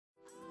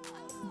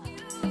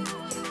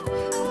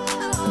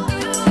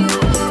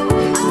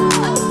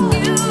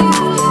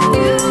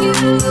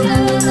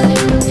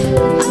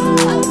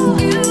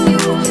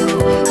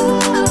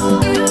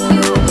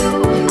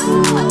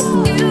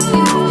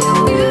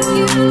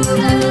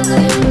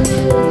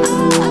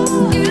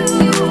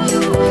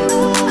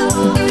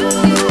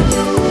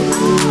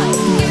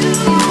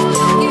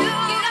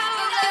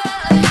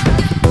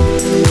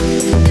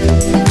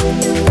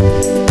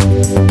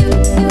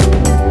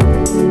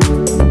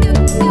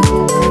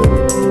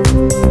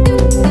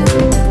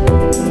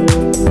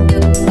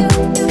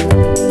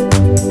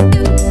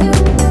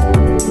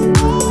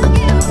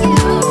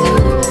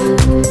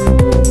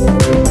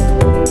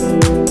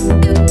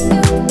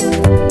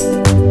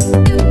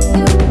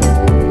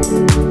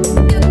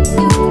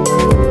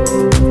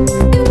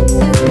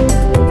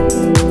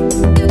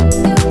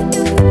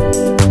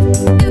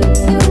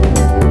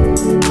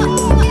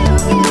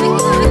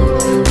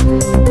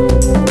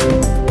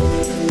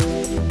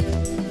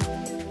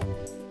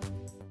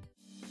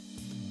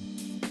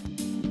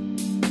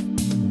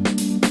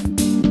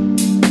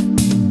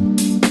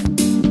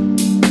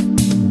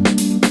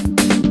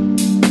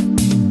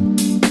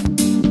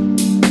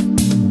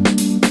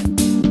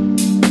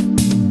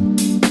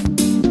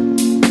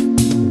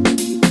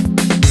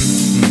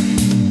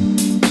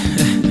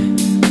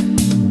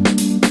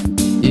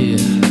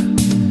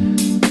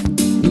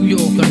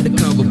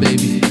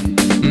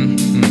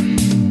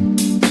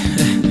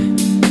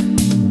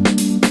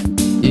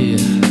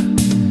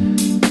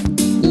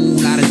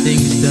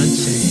things done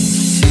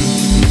changed.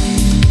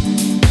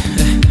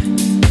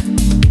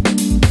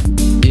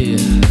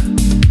 Yeah.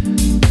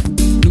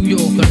 New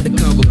York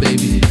undercover,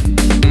 baby.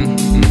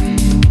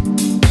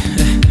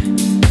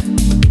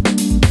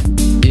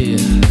 Yeah.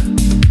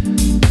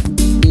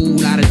 Ooh,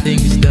 a lot of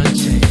things done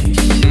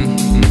changed.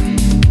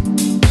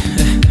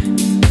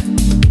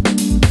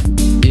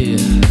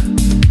 Yeah.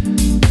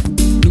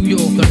 New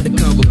York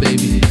undercover,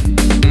 baby.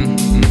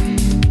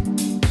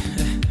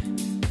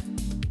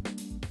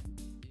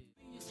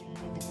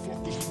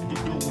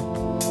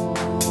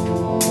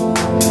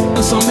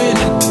 I'm in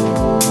it.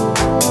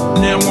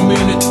 Now I'm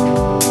in it.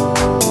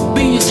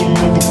 Being some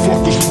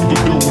motherfuckers who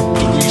do it.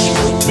 The least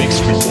makes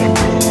me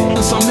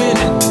wonder. I'm in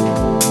it.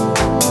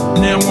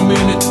 Now I'm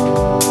in it.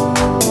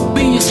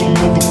 Being some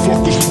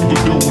motherfuckers who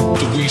do it.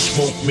 The least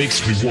smoke makes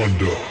me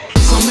wonder.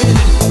 I'm in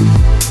it.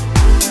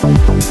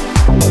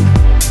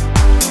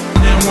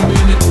 Now I'm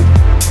in it.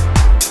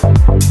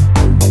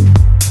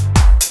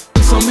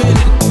 I'm in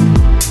it.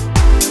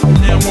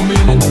 Now I'm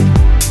in it.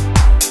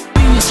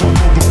 Some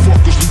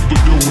motherfuckers who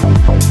do it.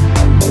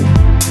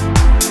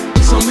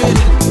 I'm in it.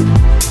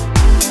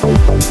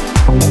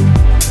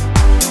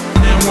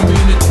 Now I'm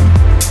in it.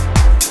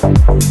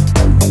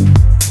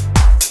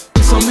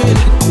 I'm in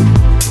it.